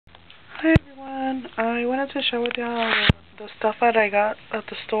Hi everyone, I wanted to share with y'all the stuff that I got at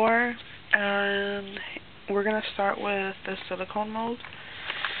the store, and we're going to start with the silicone mold.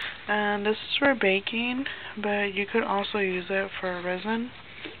 And this is for baking, but you could also use it for resin.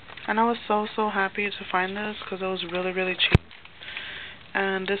 And I was so happy to find this because it was really cheap.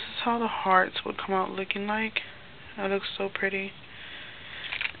 And this is how the hearts would come out looking like. It looks so pretty.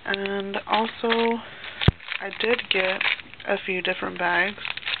 And also, I did get a few different bags.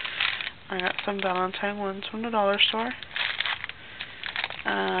 I got some Valentine ones from the dollar store,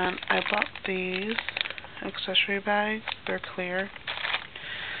 and I bought these accessory bags. They're clear.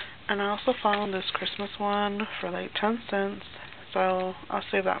 And I also found this Christmas one for like 10 cents, so I'll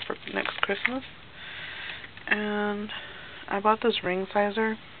save that for next Christmas. And I bought this ring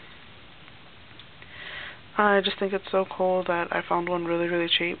sizer. I just think it's so cool that I found one really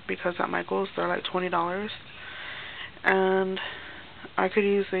cheap, because at Michael's they're like $20. And I could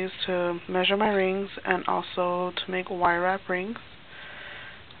use these to measure my rings and also to make wire wrap rings.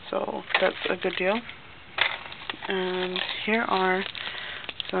 So that's a good deal. And here are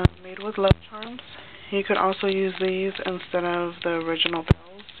some made with love charms. You could also use these instead of the original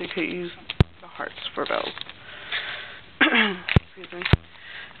bells. You could use the hearts for bells. Excuse me.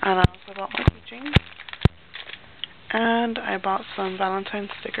 And I also bought my keychains. And I bought some Valentine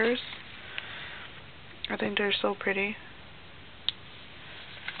stickers. I think they're so pretty.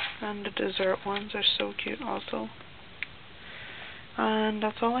 And the dessert ones are so cute also. And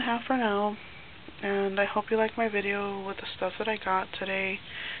that's all I have for now. And I hope you like my video with the stuff that I got today.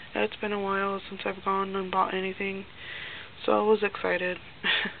 It's been a while since I've gone and bought anything, so I was excited.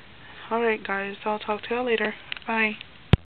 Alright guys, I'll talk to y'all later. Bye.